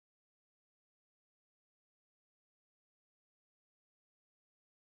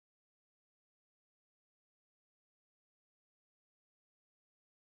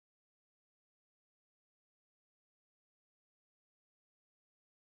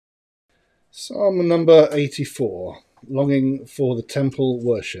Psalm number 84, Longing for the Temple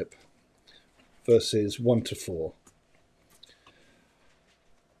Worship, verses 1 to 4.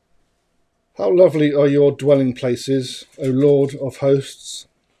 How lovely are your dwelling places, O Lord of hosts!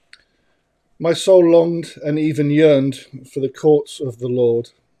 My soul longed and even yearned for the courts of the Lord.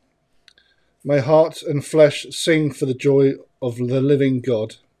 My heart and flesh sing for the joy of the living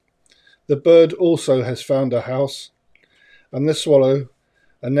God. The bird also has found a house, and the swallow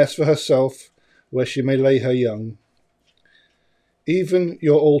a nest for herself, where she may lay her young. Even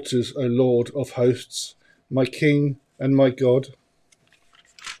your altars, O Lord of hosts, my King and my God.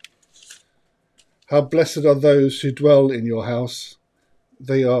 How blessed are those who dwell in your house.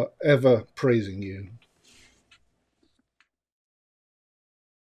 They are ever praising you.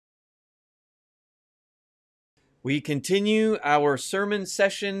 We continue our sermon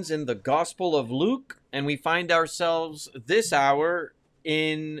sessions in the Gospel of Luke, and we find ourselves this hour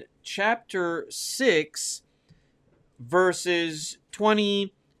in chapter 6, verses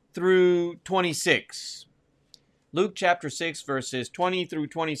 20 through 26. Luke chapter 6, verses 20 through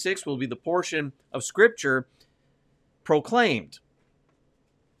 26 will be the portion of Scripture proclaimed.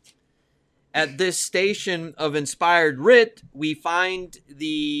 At this station of inspired writ, we find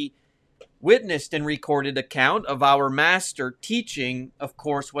the witnessed and recorded account of our master teaching, of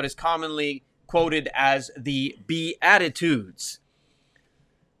course, what is commonly quoted as the Beatitudes.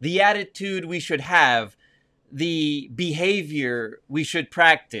 The attitude we should have, the behavior we should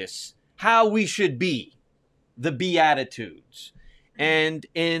practice, how we should be, the Beatitudes. And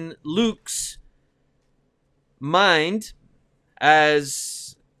in Luke's mind,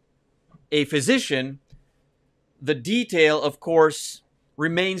 as a physician, the detail, of course,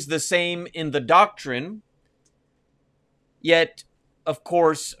 remains the same in the doctrine, yet, of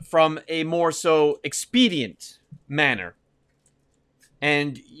course, from a more so expedient manner.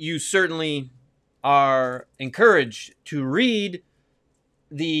 And you certainly are encouraged to read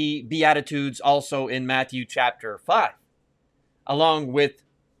the Beatitudes also in Matthew chapter 5, along with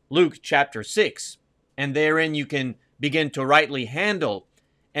Luke chapter 6. And therein you can begin to rightly handle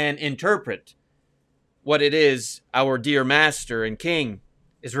and interpret what it is our dear Master and King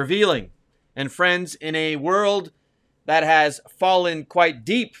is revealing. And friends, in a world that has fallen quite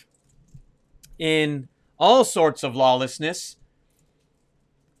deep in all sorts of lawlessness,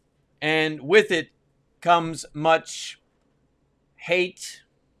 and with it comes much hate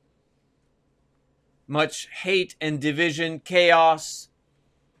and division, chaos,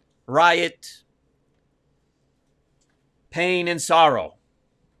 riot, pain and sorrow.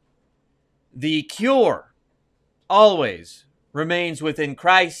 The cure always remains within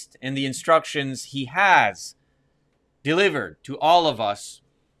Christ and the instructions he has delivered to all of us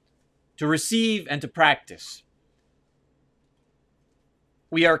to receive and to practice.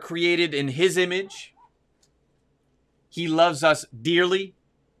 We are created in his image. He loves us dearly.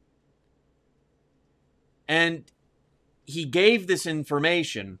 And he gave this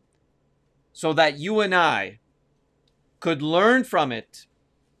information so that you and I could learn from it,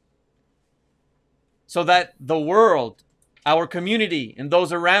 so that the world, our community, and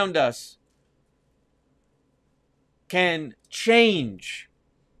those around us can change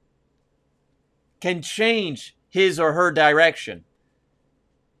his or her direction.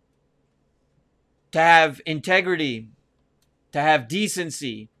 To have integrity, to have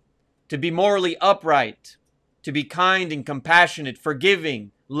decency, to be morally upright, to be kind and compassionate,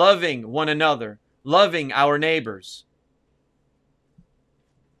 forgiving, loving one another, loving our neighbors.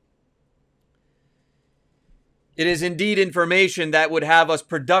 It is indeed information that would have us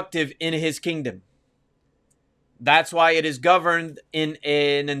productive in his kingdom. That's why it is governed in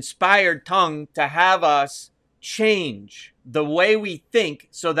an inspired tongue to have us change the way we think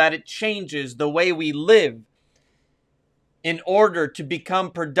so that it changes the way we live in order to become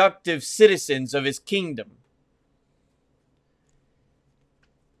productive citizens of his kingdom.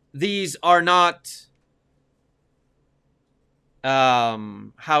 These are not,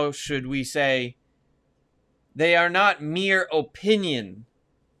 how should we say, they are not mere opinion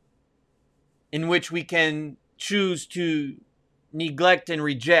in which we can choose to neglect and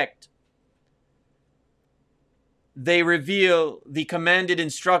reject. They reveal the commanded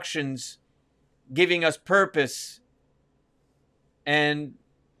instructions, giving us purpose and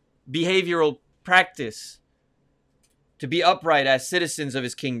behavioral practice to be upright as citizens of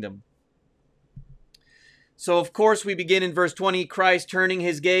his kingdom. So, of course, we begin in verse 20, Christ turning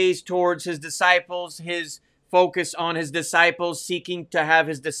his gaze towards his disciples, his focus on his disciples, seeking to have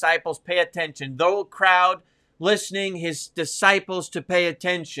his disciples pay attention. Though crowd listening, his disciples to pay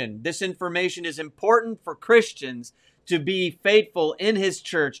attention. This information is important for Christians to be faithful in his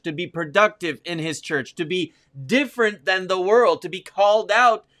church, to be productive in his church, to be different than the world, to be called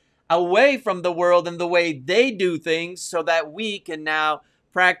out away from the world and the way they do things so that we can now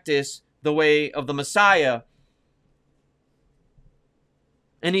practice the way of the Messiah.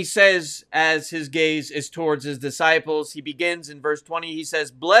 And he says, as his gaze is towards his disciples, he begins in verse 20, he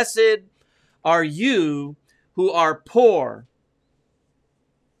says, "Blessed are you who are poor,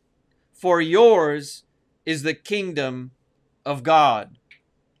 for yours is the kingdom of God."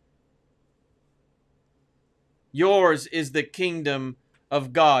 Yours is the kingdom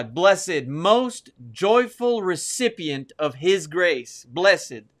of God. Blessed, most joyful recipient of his grace.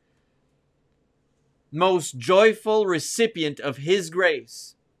 Blessed, most joyful recipient of his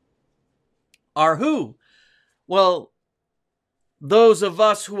grace are who? Well, those of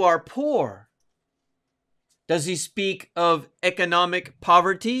us who are poor. Does he speak of economic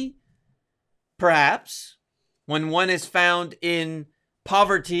poverty? Perhaps. When one is found in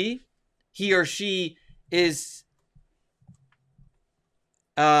poverty, he or she is,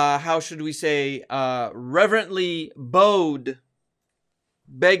 reverently bowed,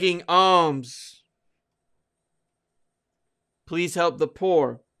 begging alms. Please help the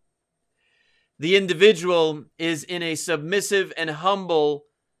poor. The individual is in a submissive and humble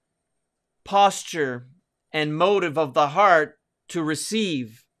posture and motive of the heart to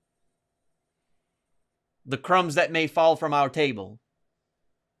receive the crumbs that may fall from our table.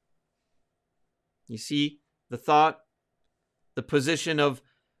 You see the thought, the position of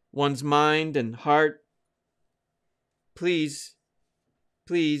one's mind and heart. Please,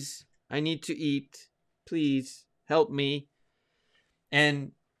 please, I need to eat. Please help me.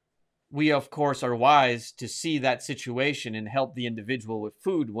 And we, of course, are wise to see that situation and help the individual with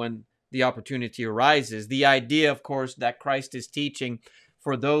food when the opportunity arises. The idea, of course, that Christ is teaching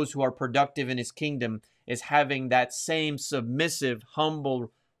for those who are productive in his kingdom is having that same submissive,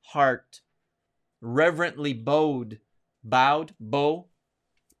 humble heart, reverently bowed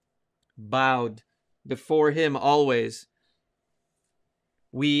before him always.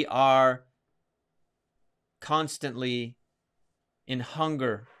 We are constantly in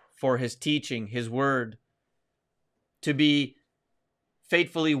hunger for his teaching, his word, to be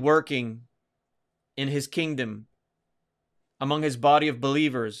faithfully working in his kingdom, among his body of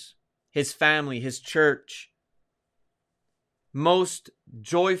believers, his family, his church. Most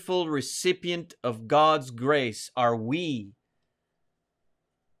joyful recipient of God's grace are we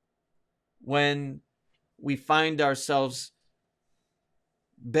when we find ourselves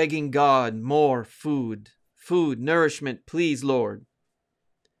begging God more food, nourishment, please, Lord.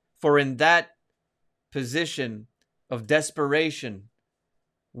 For in that position of desperation,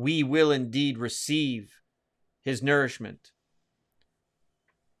 we will indeed receive his nourishment.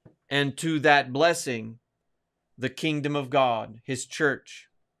 And to that blessing, the kingdom of God, his church.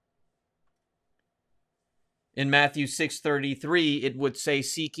 In Matthew 6:33, it would say,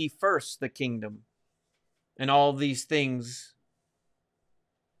 "Seek ye first the kingdom, and all these things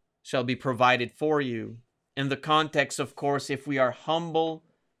shall be provided for you." In the context, of course, if we are humble,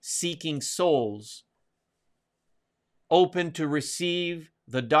 seeking souls, open to receive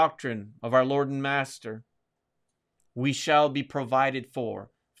the doctrine of our Lord and Master, we shall be provided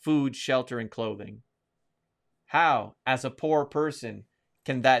for food, shelter, and clothing. How, as a poor person,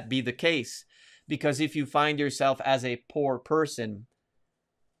 can that be the case? Because if you find yourself as a poor person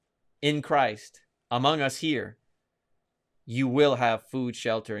in Christ, among us here, you will have food,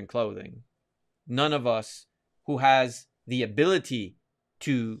 shelter, and clothing. None of us who has the ability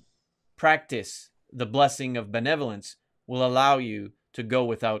to practice the blessing of benevolence will allow you to go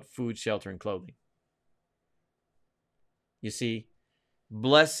without food, shelter, and clothing. You see,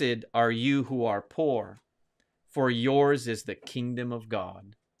 blessed are you who are poor, for yours is the kingdom of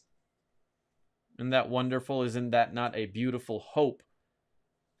God. Isn't that wonderful? Isn't that not a beautiful hope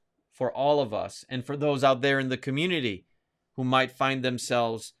for all of us and for those out there in the community who might find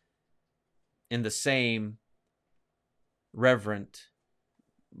themselves in the same reverent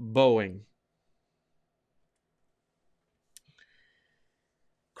bowing?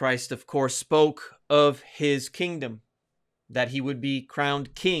 Christ, of course, spoke of his kingdom, that he would be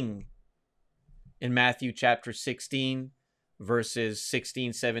crowned king in Matthew chapter 16, verses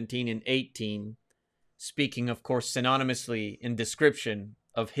 16, 17, and 18, speaking, of course, synonymously in description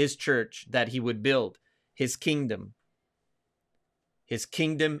of his church that he would build, his kingdom. His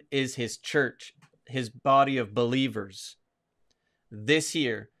kingdom is his church, his body of believers. This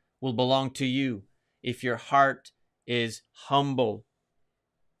here will belong to you if your heart is humble.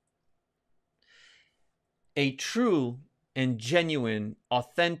 A true and genuine,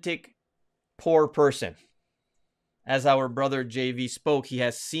 authentic poor person As our brother JV spoke, he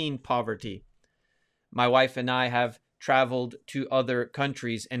has seen poverty. My wife and I have traveled to other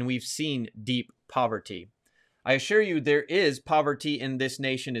countries, and we've seen deep poverty. I assure you, there is poverty in this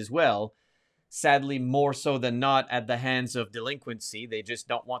nation as well. Sadly, more so than not at the hands of delinquency. They just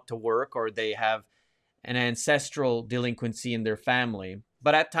don't want to work, or they have an ancestral delinquency in their family.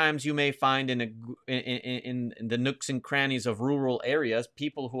 But at times you may find in the nooks and crannies of rural areas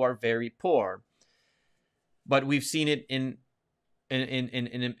people who are very poor. But we've seen it in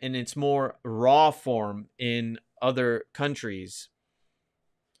its more raw form in other countries.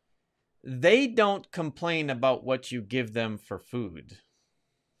 They don't complain about what you give them for food.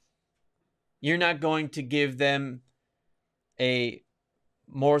 You're not going to give them a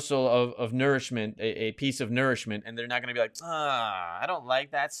morsel of nourishment, a piece of nourishment, and they're not going to be like, I don't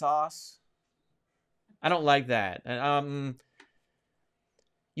like that sauce. I don't like that.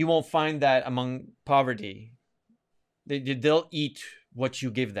 You won't find that among poverty. They'll eat what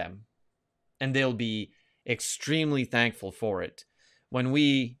you give them, and they'll be extremely thankful for it. When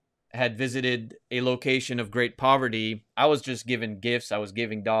we had visited a location of great poverty, I was just given gifts. I was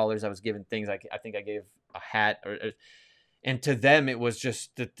giving dollars. I was giving things. I think I gave a hat, and to them it was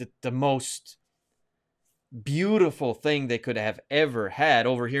just the most beautiful thing they could have ever had.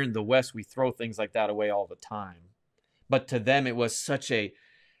 Over here in the West, we throw things like that away all the time. But to them, it was such a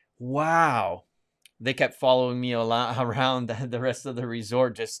wow. They kept following me around the rest of the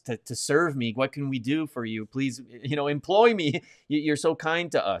resort just to serve me. What can we do for you? Please, employ me. You're so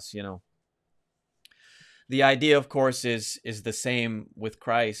kind to us, The idea, of course, is the same with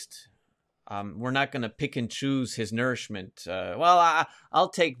Christ. We're not going to pick and choose his nourishment. I'll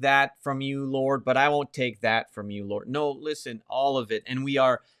take that from you, Lord, but I won't take that from you, Lord. No, listen, all of it. And we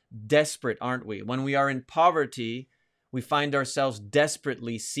are desperate, aren't we? When we are in poverty, we find ourselves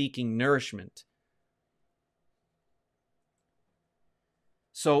desperately seeking nourishment.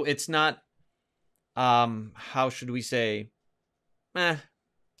 So it's not, how should we say,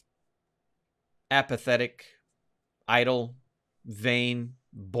 apathetic, idle, vain,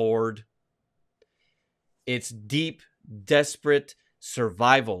 bored. It's deep, desperate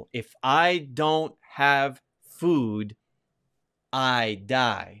survival. If I don't have food, I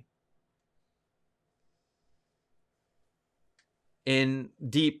die. In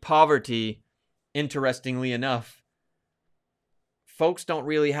deep poverty, interestingly enough, folks don't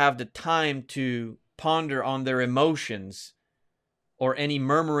really have the time to ponder on their emotions or any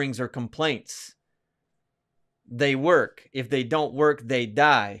murmurings or complaints. They work. If they don't work, they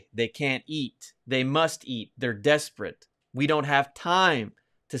die. They can't eat. They must eat. They're desperate. We don't have time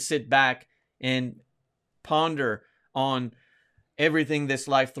to sit back and ponder on everything this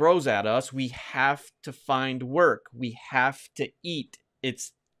life throws at us. We have to find work. We have to eat.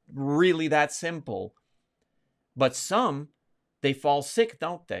 It's really that simple. But some, they fall sick,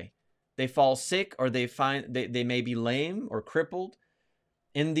 don't they? They fall sick, or they may be lame or crippled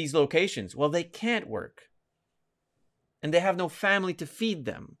in these locations. Well, they can't work. And they have no family to feed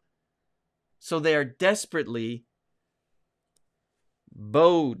them. So they are desperately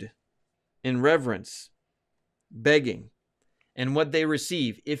bowed in reverence, begging. And what they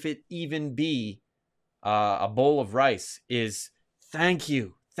receive, if it even be a bowl of rice, is thank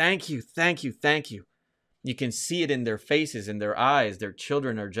you, thank you, thank you, thank you. You can see it in their faces, in their eyes. Their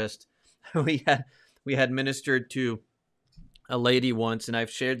children are just... We had ministered to a lady once, and I've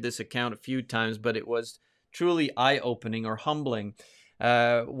shared this account a few times, but it was truly eye-opening or humbling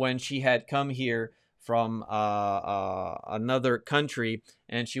when she had come here from another country,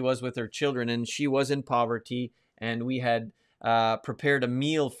 and she was with her children, and she was in poverty, and we had prepared a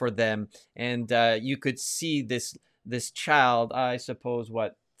meal for them, and you could see this child, I suppose,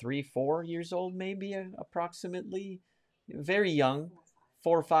 3-4 years old, maybe approximately, very young,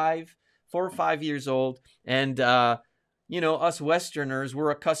 4 or 5 years old, and us Westerners,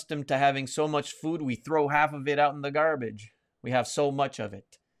 we're accustomed to having so much food, we throw half of it out in the garbage. We have so much of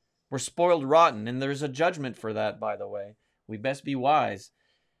it. We're spoiled rotten, and there's a judgment for that, by the way. We best be wise.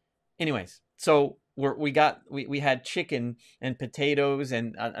 Anyways, so we had chicken and potatoes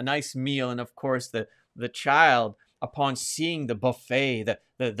and a nice meal, and of course the child, upon seeing the buffet,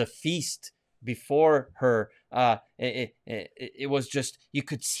 the feast before her, it was just, you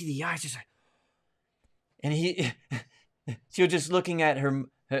could see the eyes just like, and she was just looking at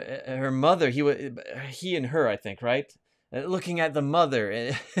her mother. He and her, I think, right? Looking at the mother.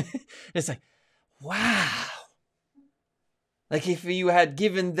 It's like, wow. Like if you had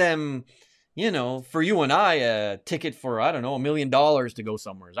given them, for you and I, a ticket for, I don't know, $1 million to go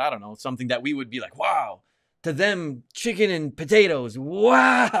somewhere. I don't know, something that we would be like, wow. To them, chicken and potatoes.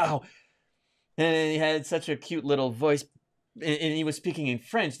 Wow. And he had such a cute little voice, and he was speaking in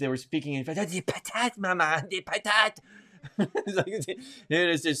French. They were speaking in French. Des patates, maman, des patates. It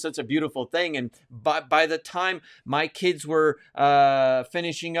is just such a beautiful thing. And by the time my kids were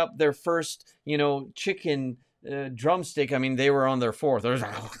finishing up their first, chicken drumstick, I mean, they were on their fourth. We're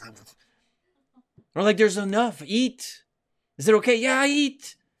like, there's enough. Eat. Is it okay? Yeah,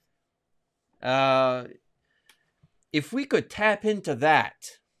 eat. If we could tap into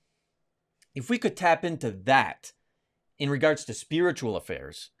that, in regards to spiritual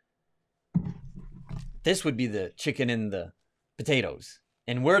affairs, this would be the chicken and the potatoes.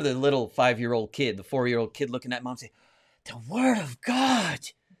 And we're the little 5-year-old kid, the 4-year-old kid looking at mom saying, the word of God.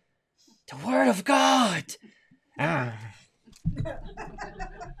 The word of God. Ah.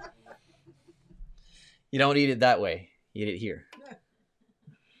 You don't eat it that way. You eat it here.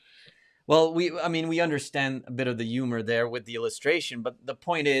 Well, we understand a bit of the humor there with the illustration, but the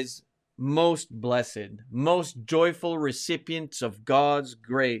point is, most blessed, most joyful recipients of God's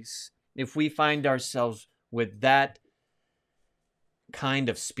grace, if we find ourselves with that kind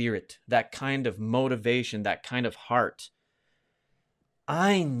of spirit, that kind of motivation, that kind of heart.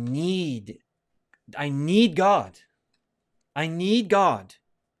 I need God. I need God.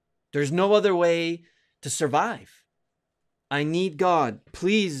 There's no other way to survive. I need God.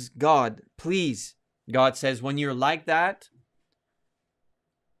 Please, God, please. God says, when you're like that,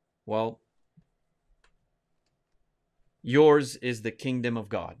 well, yours is the kingdom of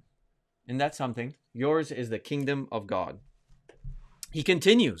God. And that's something. Yours is the kingdom of God. He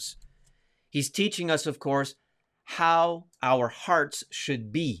continues. He's teaching us, of course, how our hearts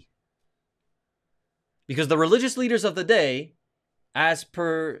should be. Because the religious leaders of the day, as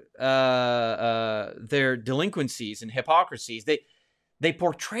per their delinquencies and hypocrisies, they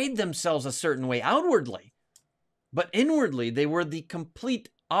portrayed themselves a certain way outwardly. But inwardly, they were the complete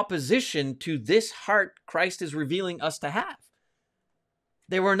opposition to this heart Christ is revealing us to have.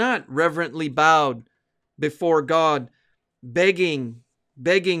 They were not reverently bowed before God, begging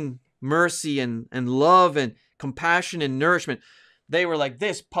mercy and love and compassion and nourishment. They were like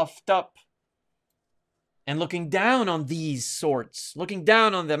this, puffed up and looking down on these sorts, looking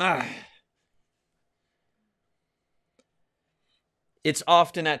down on them. It's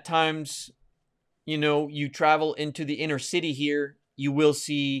often at times, you travel into the inner city here, you will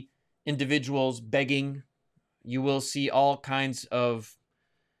see individuals begging. You will see all kinds of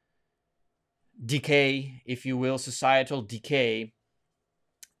decay, if you will, societal decay.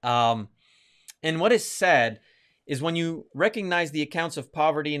 And what is sad is when you recognize the accounts of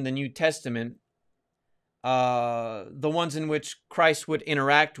poverty in the New Testament, the ones in which Christ would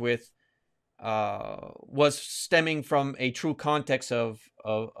interact with was stemming from a true context of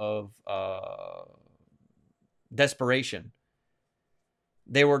desperation.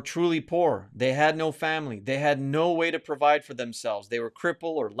 They were truly poor. They had no family. They had no way to provide for themselves. They were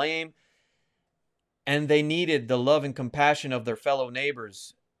crippled or lame, and they needed the love and compassion of their fellow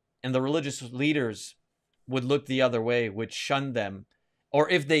neighbors. And the religious leaders would look the other way, would shun them. Or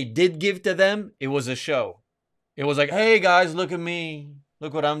if they did give to them, it was a show. It was like, hey guys, look at me.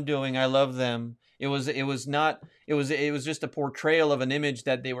 Look what I'm doing. I love them. It was just a portrayal of an image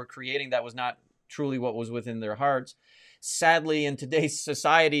that they were creating that was not truly what was within their hearts. Sadly, in today's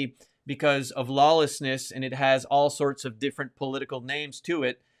society, because of lawlessness, and it has all sorts of different political names to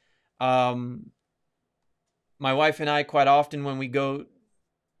it, my wife and I, quite often when we go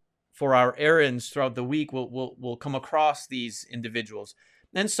for our errands throughout the week, we'll come across these individuals.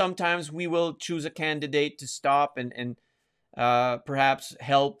 And sometimes we will choose a candidate to stop and perhaps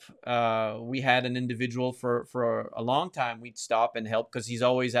help. We had an individual for a long time we'd stop and help because he's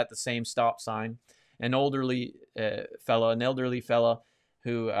always at the same stop sign. An elderly fella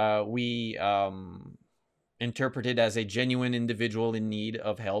who we interpreted as a genuine individual in need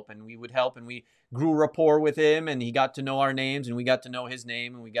of help, and we would help, and we grew rapport with him, and he got to know our names, and we got to know his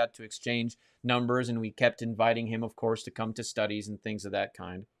name, and we got to exchange numbers, and we kept inviting him, of course, to come to studies and things of that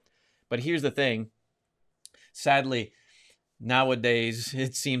kind. But here's the thing. Sadly, nowadays,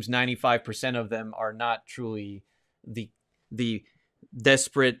 it seems 95% of them are not truly the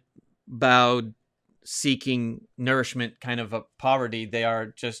desperate, bowed, seeking nourishment kind of a poverty. They are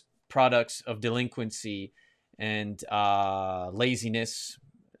just products of delinquency and laziness,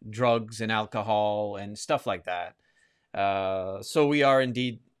 drugs and alcohol and stuff like that. So we are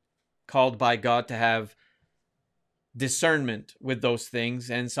indeed called by God to have discernment with those things,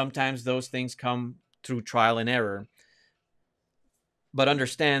 and sometimes those things come through trial and error. But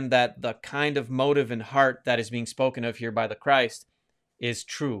understand that the kind of motive and heart that is being spoken of here by the Christ is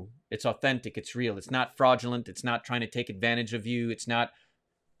true. It's authentic. It's real. It's not fraudulent. It's not trying to take advantage of you. It's not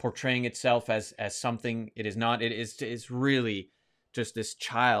portraying itself as something it is not. It's really just this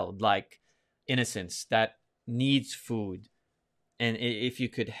childlike innocence that needs food. And if you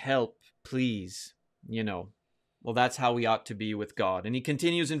could help, please, well, that's how we ought to be with God. And he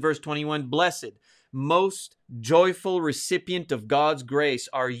continues in verse 21, blessed, most joyful recipient of God's grace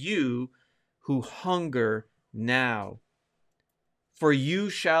are you who hunger now, for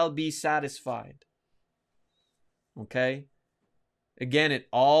you shall be satisfied. Okay? Again,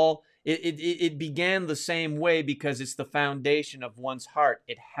 it began the same way because it's the foundation of one's heart.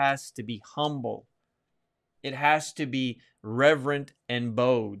 It has to be humble. It has to be reverent and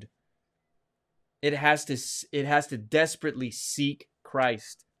bowed. It has to desperately seek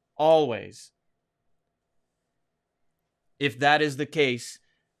Christ always. If that is the case,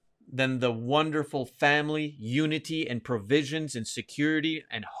 then the wonderful family, unity, and provisions and security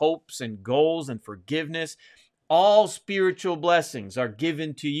and hopes and goals and forgiveness, all spiritual blessings are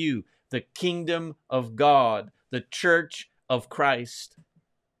given to you, the kingdom of God, the church of Christ.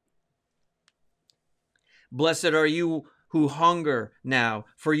 Blessed are you who hunger now,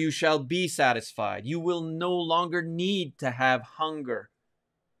 for you shall be satisfied. You will no longer need to have hunger,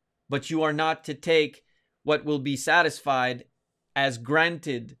 but you are not to take what will be satisfied as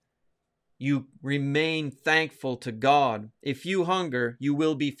granted. You remain thankful to God. If you hunger, you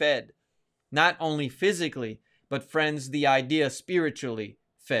will be fed. Not only physically, but friends, the idea spiritually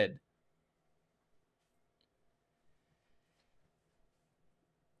fed.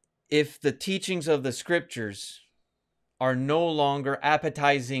 If the teachings of the scriptures are no longer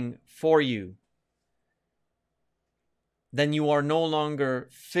appetizing for you, then you are no longer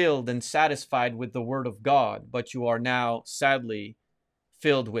filled and satisfied with the word of God, but you are now, sadly,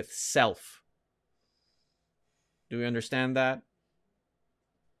 filled with self. Do we understand that?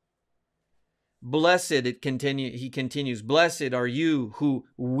 Blessed, he continues, blessed are you who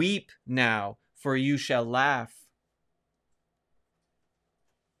weep now, for you shall laugh.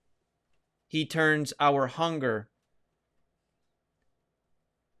 He turns our hunger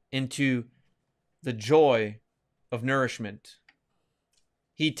into the joy of nourishment.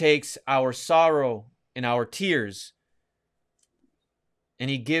 He takes our sorrow and our tears, and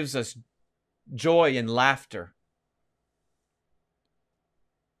he gives us joy and laughter.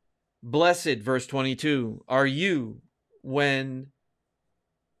 Blessed, verse 22, are you when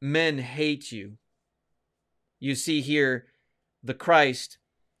men hate you. You see here the Christ,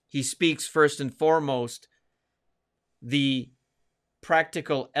 he speaks first and foremost the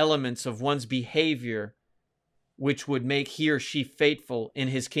practical elements of one's behavior which would make he or she faithful in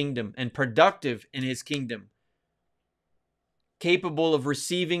his kingdom and productive in his kingdom, capable of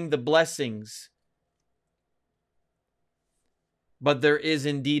receiving the blessings. But there is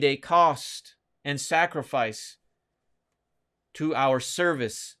indeed a cost and sacrifice to our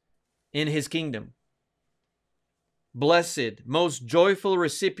service in his kingdom. Blessed, most joyful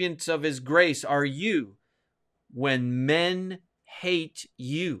recipients of his grace are you when men hate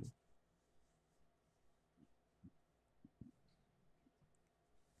you.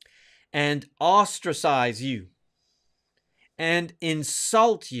 And ostracize you, and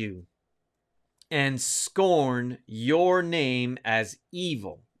insult you, and scorn your name as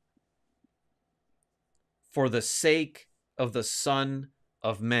evil for the sake of the Son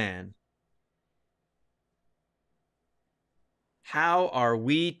of Man. How are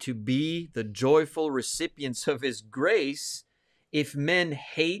we to be the joyful recipients of his grace if men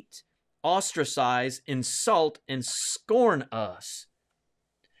hate, ostracize, insult, and scorn us?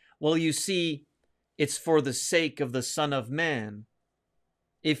 Well, you see, it's for the sake of the Son of Man.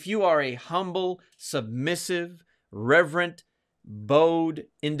 If you are a humble, submissive, reverent, bowed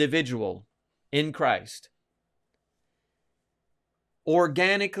individual in Christ,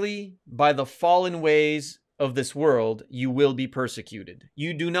 organically, by the fallen ways of this world, you will be persecuted.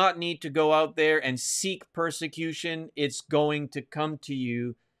 You do not need to go out there and seek persecution. It's going to come to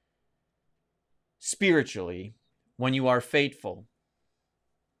you spiritually when you are faithful.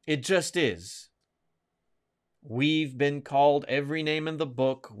 It just is. We've been called every name in the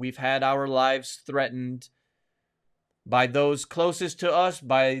book. We've had our lives threatened by those closest to us,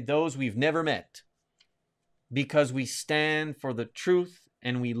 by those we've never met, because we stand for the truth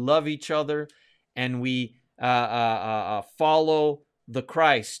and we love each other and we follow the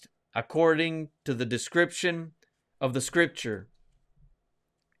Christ according to the description of the Scripture.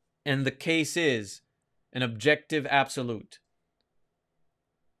 And the case is an objective absolute.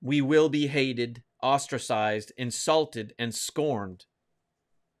 We will be hated, ostracized, insulted, and scorned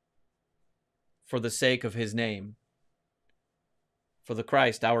for the sake of his name, for the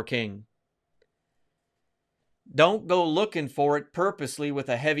Christ, our King. Don't go looking for it purposely with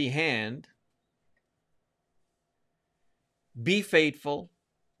a heavy hand. Be faithful,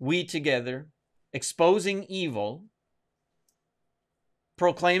 we together, exposing evil,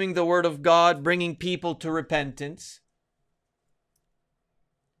 proclaiming the word of God, bringing people to repentance.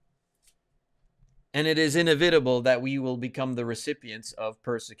 And it is inevitable that we will become the recipients of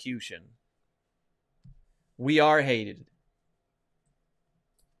persecution. We are hated.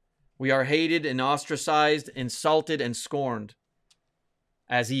 We are hated and ostracized, insulted and scorned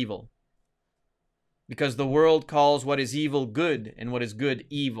as evil. Because the world calls what is evil good and what is good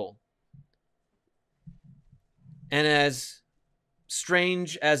evil. And as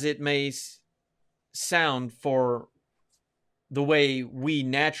strange as it may sound for the way we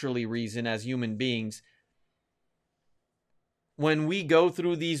naturally reason as human beings, when we go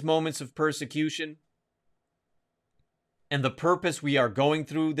through these moments of persecution, and the purpose we are going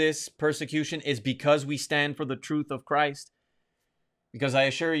through this persecution is because we stand for the truth of Christ. Because I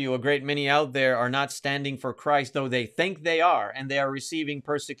assure you, a great many out there are not standing for Christ, though they think they are, and they are receiving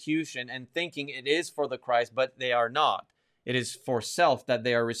persecution and thinking it is for the Christ, but they are not. It is for self that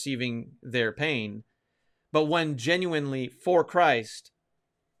they are receiving their pain. But when genuinely for Christ,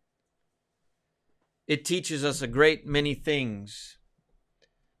 it teaches us a great many things.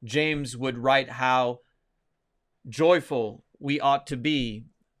 James would write how joyful we ought to be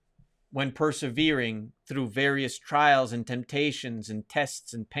when persevering through various trials and temptations and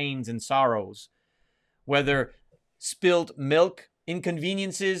tests and pains and sorrows, whether spilled milk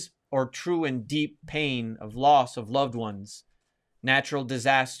inconveniences or true and deep pain of loss of loved ones, natural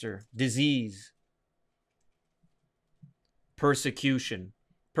disaster, disease, persecution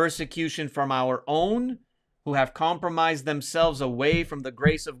from our own who have compromised themselves away from the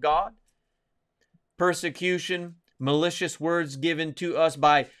grace of God, persecution, malicious words given to us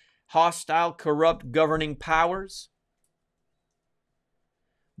by hostile, corrupt governing powers,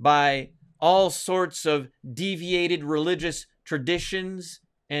 by all sorts of deviated religious traditions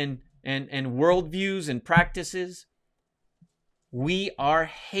and worldviews and practices. We are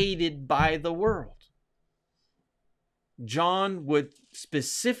hated by the world. John would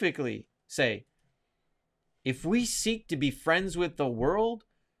specifically say, if we seek to be friends with the world,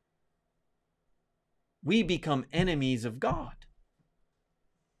 we become enemies of God.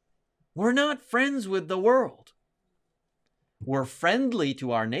 We're not friends with the world. We're friendly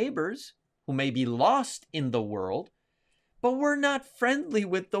to our neighbors who may be lost in the world, but we're not friendly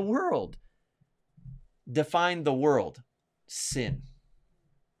with the world. Define the world: sin.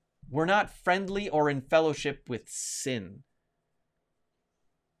 We're not friendly or in fellowship with sin.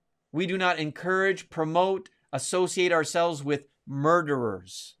 We do not encourage, promote, associate ourselves with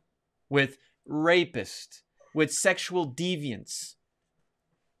murderers, with rapists, with sexual deviants,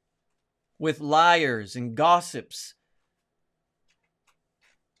 with liars and gossips,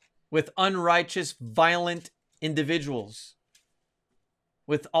 with unrighteous, violent individuals,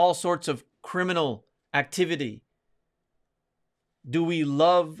 with all sorts of criminal activity. Do we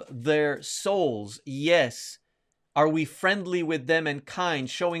love their souls? Yes. Are we friendly with them and kind,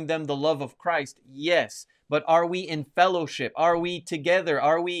 showing them the love of Christ? Yes. But are we in fellowship? Are we together?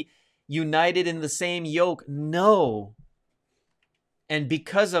 Are we united in the same yoke? No. And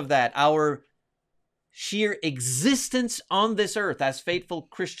because of that, our sheer existence on this earth as faithful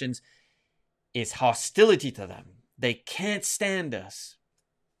Christians is hostility to them. They can't stand us.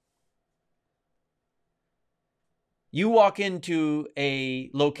 You walk into a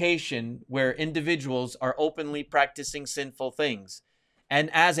location where individuals are openly practicing sinful things, and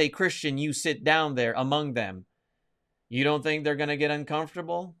as a Christian, you sit down there among them. You don't think they're going to get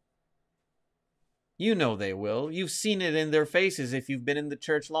uncomfortable? You know they will. You've seen it in their faces if you've been in the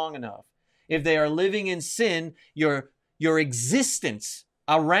church long enough. If they are living in sin, your existence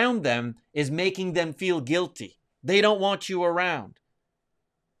around them is making them feel guilty. They don't want you around.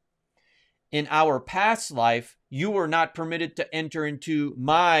 In our past life, you were not permitted to enter into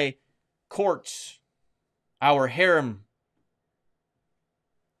my courts, our harem,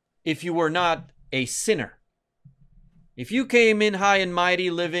 if you were not a sinner. If you came in high and mighty,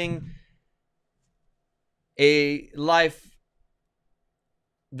 living a life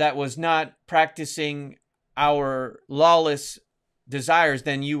that was not practicing our lawless desires,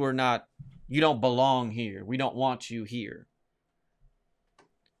 then you don't belong here. We don't want you here.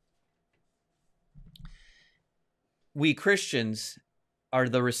 We Christians are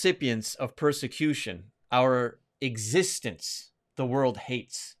the recipients of persecution. Our existence, the world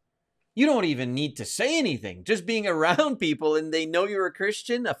hates. You don't even need to say anything. Just being around people and they know you're a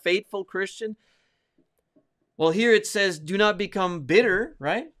Christian, a faithful Christian. Well, here it says, do not become bitter,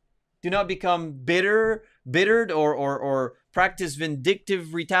 right? Do not become bitter bittered or practice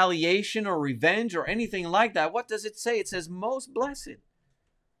vindictive retaliation or revenge or anything like that. What does it say? It says, most blessed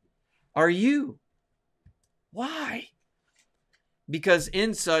are you. Why? Because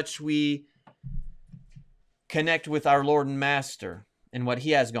in such we connect with our Lord and Master and what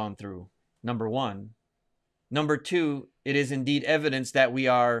he has gone through, number one. Number two, it is indeed evidence that we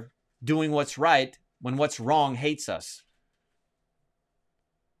are doing what's right when what's wrong hates us.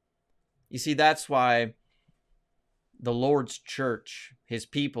 You see, that's why the Lord's church, his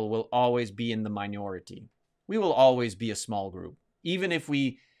people, will always be in the minority. We will always be a small group. Even if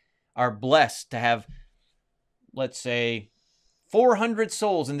we are blessed to have, let's say, 400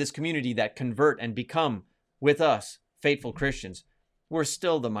 souls in this community that convert and become, with us, faithful Christians, we're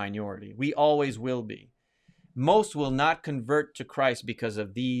still the minority. We always will be. Most will not convert to Christ because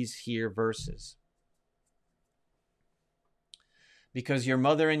of these here verses. Because your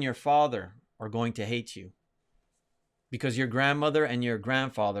mother and your father are going to hate you. Because your grandmother and your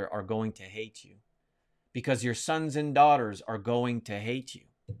grandfather are going to hate you. Because your sons and daughters are going to hate you.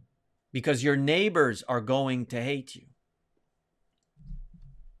 Because your neighbors are going to hate you.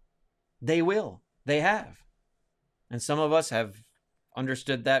 They will. They have. And some of us have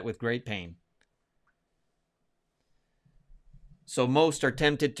understood that with great pain. So most are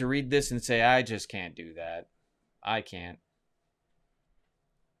tempted to read this and say, I just can't do that. I can't.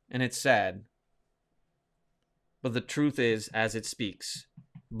 And it's sad. But the truth is, as it speaks,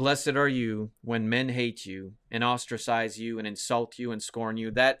 blessed are you when men hate you and ostracize you and insult you and scorn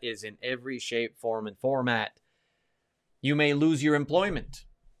you. That is in every shape, form, and format. You may lose your employment.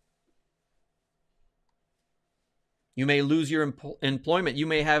 You may lose your employment. You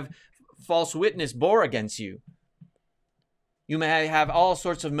may have false witness bore against you. You may have all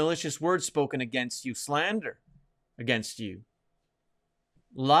sorts of malicious words spoken against you, slander against you,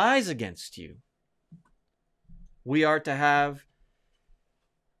 lies against you. We are to have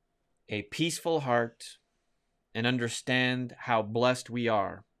a peaceful heart and understand how blessed we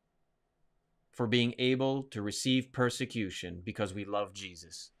are for being able to receive persecution because we love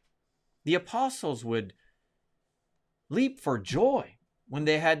Jesus. The apostles would leap for joy when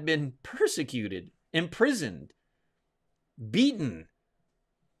they had been persecuted, imprisoned, beaten.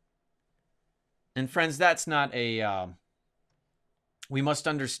 And friends, that's not we must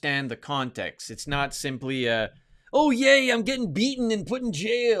understand the context. It's not simply oh yay, I'm getting beaten and put in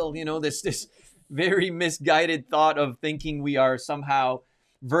jail. You know, this very misguided thought of thinking we are somehow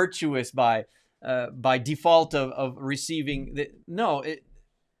virtuous by default of receiving.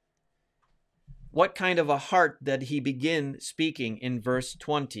 What kind of a heart did he begin speaking in verse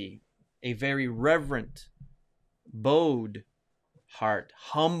 20? A very reverent, bowed heart,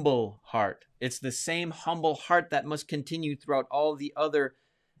 humble heart. It's the same humble heart that must continue throughout all the other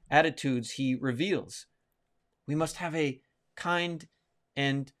attitudes he reveals. We must have a kind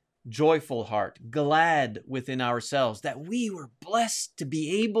and joyful heart, glad within ourselves that we were blessed to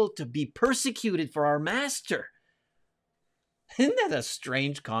be able to be persecuted for our master. Isn't that a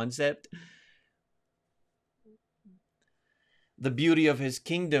strange concept? The beauty of his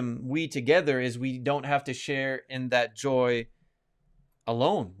kingdom, we together, is we don't have to share in that joy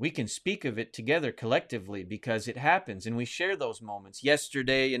alone. We can speak of it together collectively because it happens and we share those moments.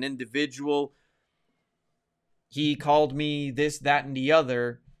 Yesterday, an individual, he called me this, that, and the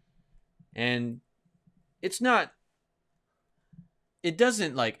other, and it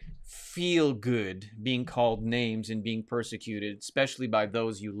doesn't like feel good being called names and being persecuted, especially by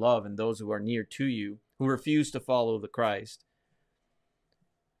those you love and those who are near to you, who refuse to follow the Christ.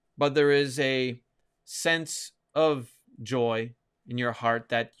 But there is a sense of joy in your heart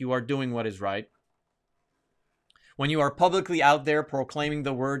that you are doing what is right. When you are publicly out there proclaiming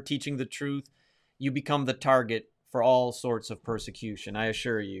the word, teaching the truth, you become the target for all sorts of persecution, I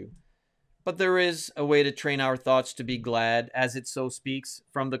assure you. But there is a way to train our thoughts to be glad, as it so speaks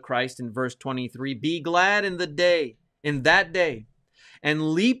from the Christ in verse 23. Be glad in that day,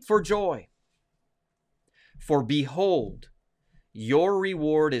 and leap for joy. For behold, your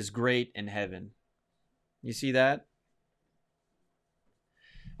reward is great in heaven. You see that?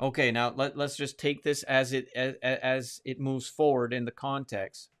 Okay, now let's just take this as it moves forward in the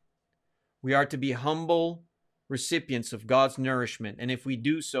context. We are to be humble recipients of God's nourishment, and if we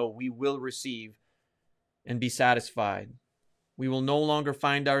do so, we will receive and be satisfied. We will no longer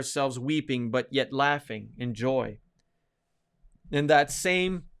find ourselves weeping, but yet laughing in joy. And that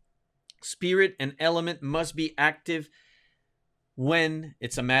same spirit and element must be active when,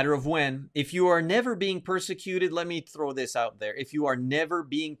 it's a matter of when. If you are never being persecuted, let me throw this out there. If you are never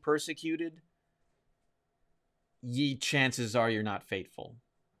being persecuted, chances are you're not faithful.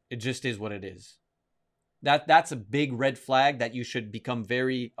 It just is what it is. That's a big red flag that you should become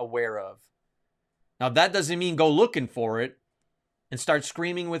very aware of. Now, that doesn't mean go looking for it and start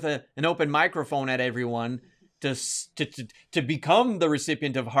screaming with an open microphone at everyone to become the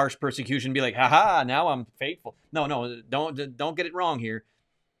recipient of harsh persecution. Be like, haha, now I'm faithful. No, don't get it wrong here.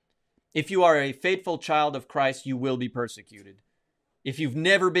 If you are a faithful child of Christ, you will be persecuted. If you've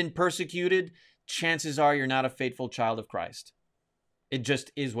never been persecuted, chances are you're not a faithful child of Christ. It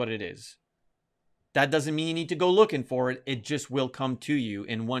just is what it is. That doesn't mean you need to go looking for it. It just will come to you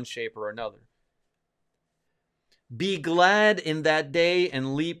in one shape or another. Be glad in that day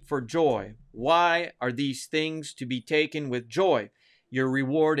and leap for joy. Why are these things to be taken with joy? Your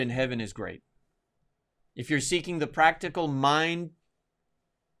reward in heaven is great. If you're seeking the practical mind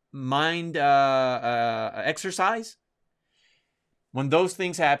exercise, when those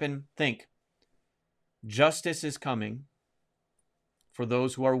things happen, think, justice is coming for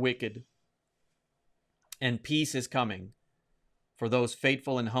those who are wicked, and peace is coming for those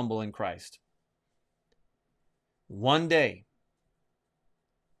faithful and humble in Christ. One day,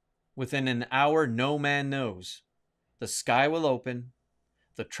 within an hour, no man knows, the sky will open,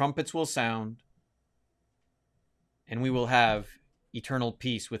 the trumpets will sound, and we will have eternal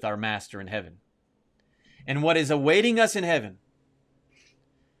peace with our Master in heaven. And what is awaiting us in heaven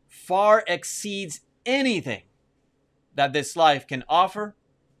far exceeds anything that this life can offer.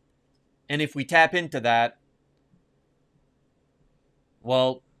 And if we tap into that,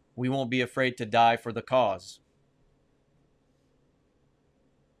 well, we won't be afraid to die for the cause.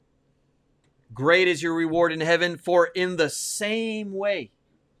 Great is your reward in heaven, for in the same way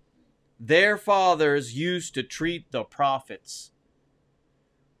their fathers used to treat the prophets.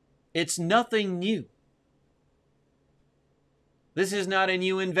 It's nothing new. This is not a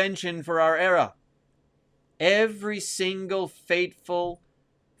new invention for our era. Every single faithful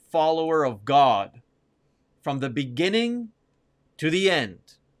follower of God, from the beginning to the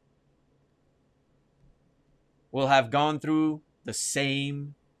end, will have gone through the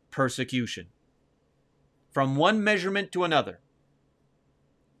same persecution, from one measurement to another.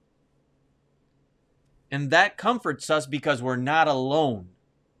 And that comforts us because we're not alone.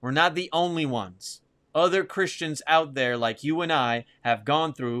 We're not the only ones. Other Christians out there like you and I have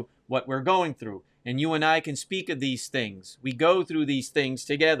gone through what we're going through. And you and I can speak of these things. We go through these things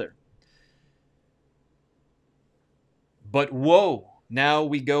together. But woe, now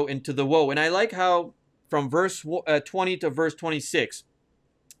we go into the woe. And I like how from verse 20 to verse 26,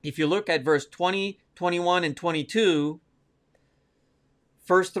 if you look at verse 20, 21, and 22,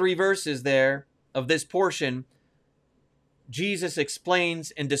 first three verses there of this portion, Jesus explains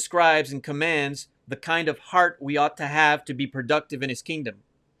and describes and commands the kind of heart we ought to have to be productive in his kingdom.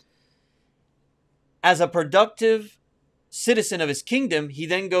 As a productive citizen of his kingdom, he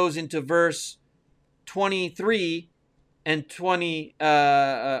then goes into verse 23 and 23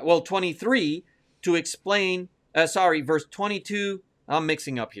 to explain, verse 22. I'm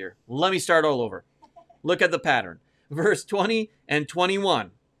mixing up here. Let me start all over. Look at the pattern. Verse 20 and 21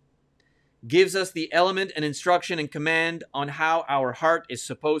 gives us the element and instruction and command on how our heart is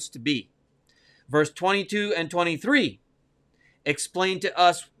supposed to be. Verse 22 and 23 explain to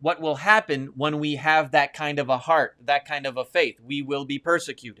us what will happen when we have that kind of a heart, that kind of a faith. We will be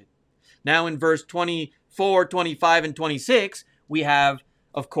persecuted. Now in verse 24, 25, and 26, we have,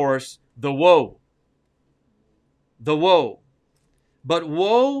 of course, the woe. The woe. But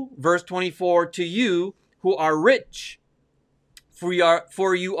woe, verse 24, to you who are rich,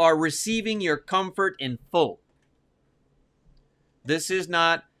 for you are receiving your comfort in full. This is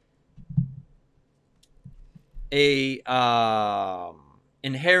not a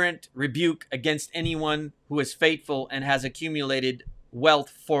inherent rebuke against anyone who is faithful and has accumulated wealth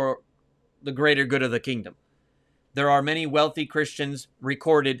for the greater good of the kingdom. There are many wealthy Christians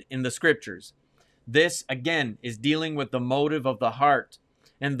recorded in the scriptures. This, again, is dealing with the motive of the heart.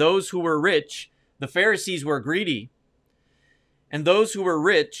 And those who were rich, the Pharisees were greedy. And those who were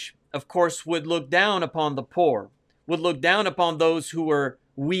rich, of course, would look down upon the poor, would look down upon those who were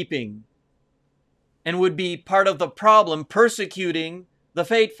weeping, and would be part of the problem, persecuting the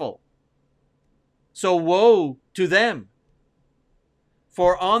faithful. So woe to them.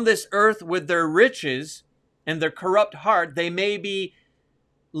 For on this earth, with their riches and their corrupt heart, they may be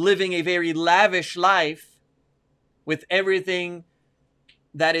living a very lavish life with everything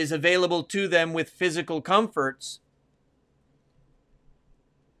that is available to them with physical comforts,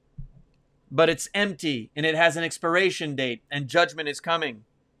 but it's empty and it has an expiration date and judgment is coming.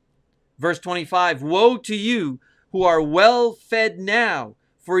 Verse 25, woe to you who are well fed now,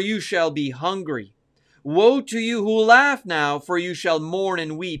 for you shall be hungry. Woe to you who laugh now, for you shall mourn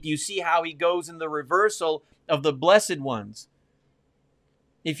and weep. You see how he goes in the reversal of the blessed ones.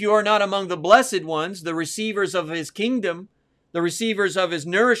 If you are not among the blessed ones, the receivers of his kingdom, the receivers of his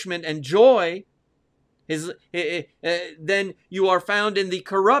nourishment and joy, then you are found in the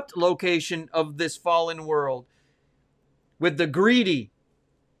corrupt location of this fallen world, with the greedy,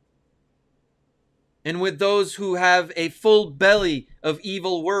 and with those who have a full belly of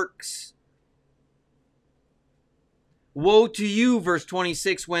evil works. Woe to you, verse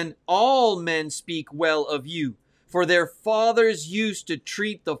 26, when all men speak well of you, for their fathers used to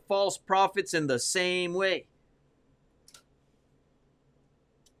treat the false prophets in the same way.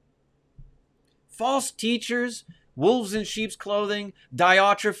 False teachers, wolves in sheep's clothing,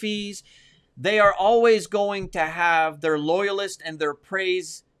 Diotrephes, they are always going to have their loyalist and their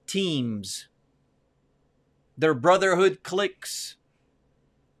praise teams, their brotherhood cliques.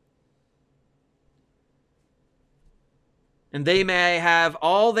 And they may have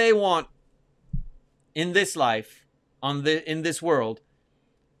all they want in this life, in this world,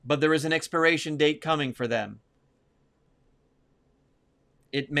 but there is an expiration date coming for them.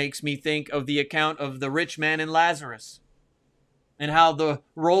 It makes me think of the account of the rich man and Lazarus, and how the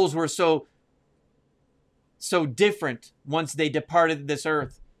roles were so different once they departed this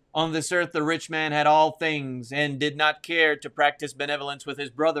earth. On this earth, the rich man had all things and did not care to practice benevolence with his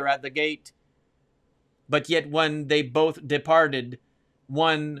brother at the gate. But yet when they both departed,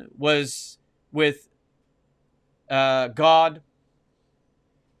 one was with God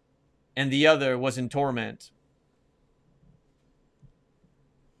and the other was in torment.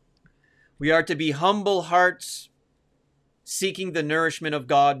 We are to be humble hearts, seeking the nourishment of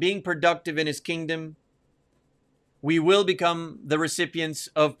God, being productive in his kingdom. We will become the recipients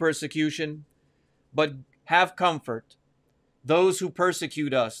of persecution, but have comfort. Those who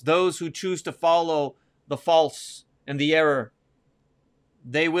persecute us, those who choose to follow the false and the error,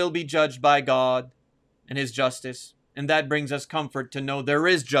 they will be judged by God and his justice. And that brings us comfort to know there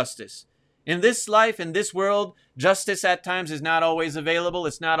is justice. In this life, in this world, justice at times is not always available.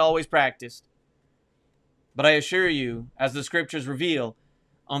 It's not always practiced. But I assure you, as the scriptures reveal,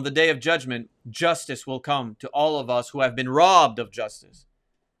 on the day of judgment, justice will come to all of us who have been robbed of justice.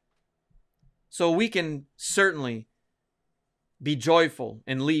 So we can certainly be joyful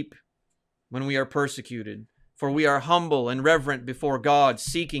and leap when we are persecuted, for we are humble and reverent before God,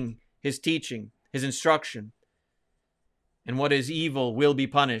 seeking his teaching, his instruction. And what is evil will be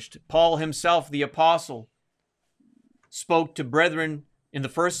punished. Paul himself, the apostle, spoke to brethren in the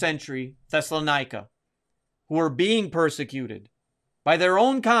first century, Thessalonica, who were being persecuted by their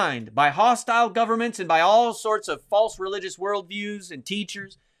own kind, by hostile governments and by all sorts of false religious worldviews and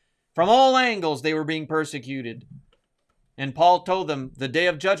teachers. From all angles they were being persecuted. And Paul told them the day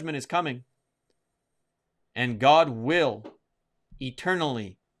of judgment is coming. And God will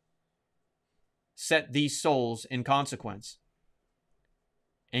eternally set these souls in consequence.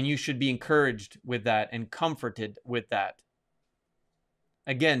 And you should be encouraged with that and comforted with that.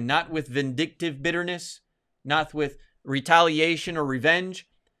 Again, not with vindictive bitterness, not with retaliation or revenge,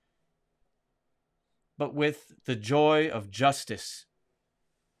 but with the joy of justice.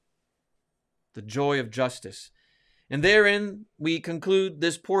 The joy of justice. And therein we conclude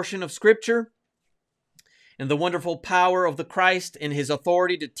this portion of Scripture and the wonderful power of the Christ in his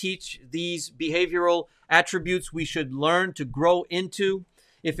authority to teach these behavioral attributes we should learn to grow into.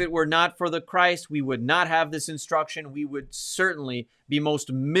 If it were not for the Christ, we would not have this instruction. We would certainly be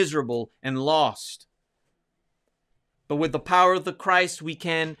most miserable and lost. But with the power of the Christ, we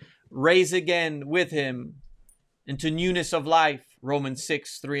can raise again with him into newness of life. Romans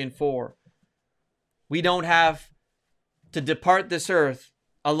 6, 3 and 4. We don't have to depart this earth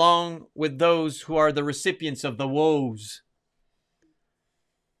along with those who are the recipients of the woes.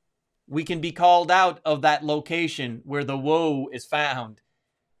 We can be called out of that location where the woe is found.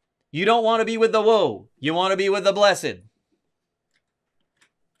 You don't want to be with the woe. You want to be with the blessed.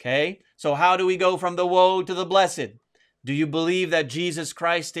 Okay? So how do we go from the woe to the blessed? Do you believe that Jesus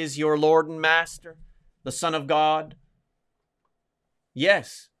Christ is your Lord and Master, the Son of God?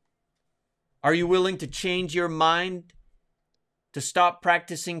 Yes. Are you willing to change your mind, to stop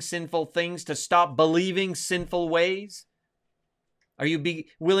practicing sinful things, to stop believing sinful ways? Are you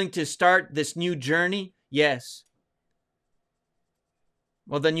willing to start this new journey? Yes.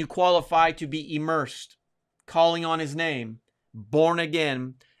 Well, then you qualify to be immersed, calling on his name, born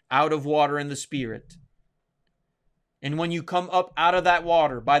again out of water and the Spirit. And when you come up out of that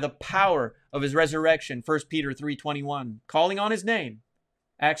water by the power of his resurrection, 1 Peter 3:21, calling on his name,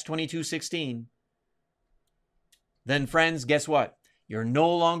 Acts 22:16, then friends, guess what? You're no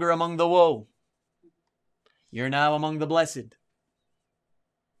longer among the woe. You're now among the blessed.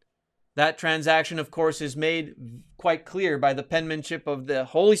 That transaction, of course, is made quite clear by the penmanship of the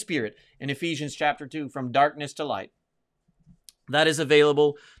Holy Spirit in Ephesians chapter 2, from darkness to light. That is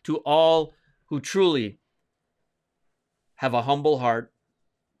available to all who truly have a humble heart,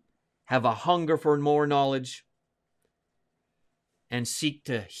 have a hunger for more knowledge, and seek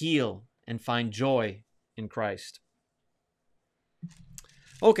to heal and find joy in Christ.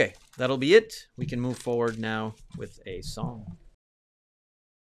 Okay, that'll be it. We can move forward now with a song.